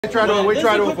We try to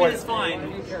avoid it.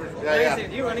 Fine. Yeah.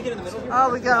 Do you want to get in the middle?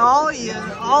 Oh, we got all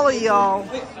of y'all.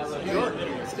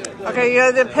 Okay, you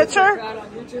got the picture?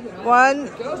 1,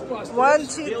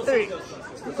 2,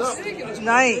 3.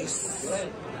 Nice.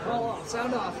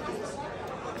 Sound off.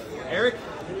 Eric?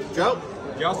 Joe?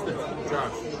 Justin.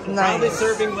 Josh. Nice. I've been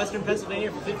serving Western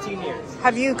Pennsylvania for 15 years.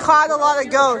 Have you caught a lot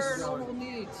of ghosts?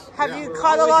 Have you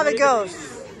caught a lot of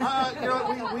ghosts? You know,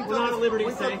 We're not at liberty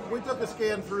to say. We took a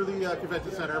scan through the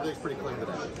convention center. Everything's pretty clean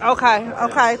today.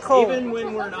 Okay, cool. Even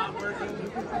when we're not working, we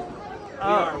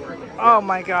are working. Oh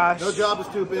my gosh. No job is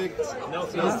too big. No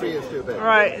fee is too big.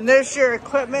 Right, and there's your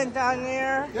equipment down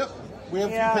there. Yep. We have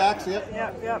a few packs,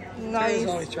 Yep. He's Nice.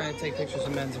 always trying to take pictures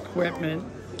of men's equipment.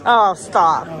 Oh,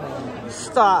 stop.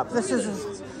 Stop. This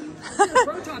is...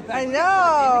 Proton pack. I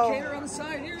know. Indicator on the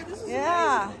side here. This is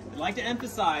Yeah. I'd like to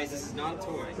emphasize this is not a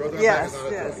toy. Yes.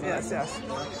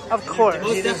 Of course.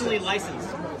 Most definitely licensed.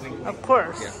 Of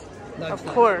course. Yeah. Of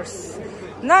course.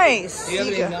 Nice. Do you have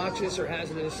any noxious or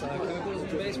hazardous chemicals in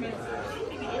your basement?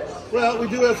 Well, we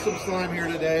do have some slime here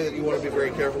today that you want to be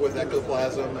very careful with,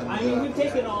 ectoplasm. And, I mean, we've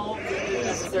taken all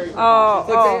necessary. Oh,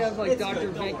 They have like Dr.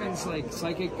 Venkman's like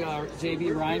psychic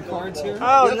JB Ryan cards here.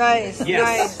 Oh, nice.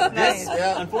 Yes. Nice.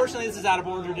 Unfortunately, this is out of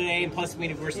order today, and plus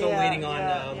we're still waiting on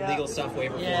legal stuff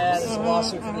waiver forms. Yeah, there's a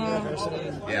lawsuit from the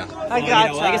university. Yeah. I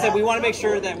got like I said, we want to make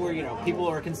sure that people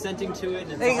are consenting to it.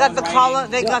 And They got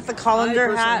the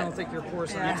colander I hat. don't think they're poor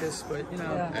scientists, but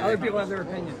other people have their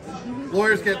opinion.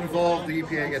 Lawyers get involved, the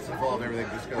EPA gets involved, everything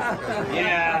just goes.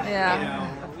 Yeah.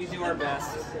 We do our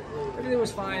best. Everything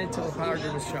was fine until the power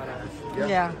grid was shut off.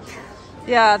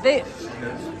 Yeah.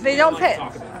 They don't pay.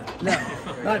 No,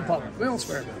 not in public. We don't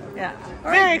swear. Yeah.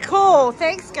 Very cool.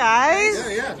 Thanks, guys.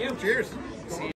 Yeah. Cheers.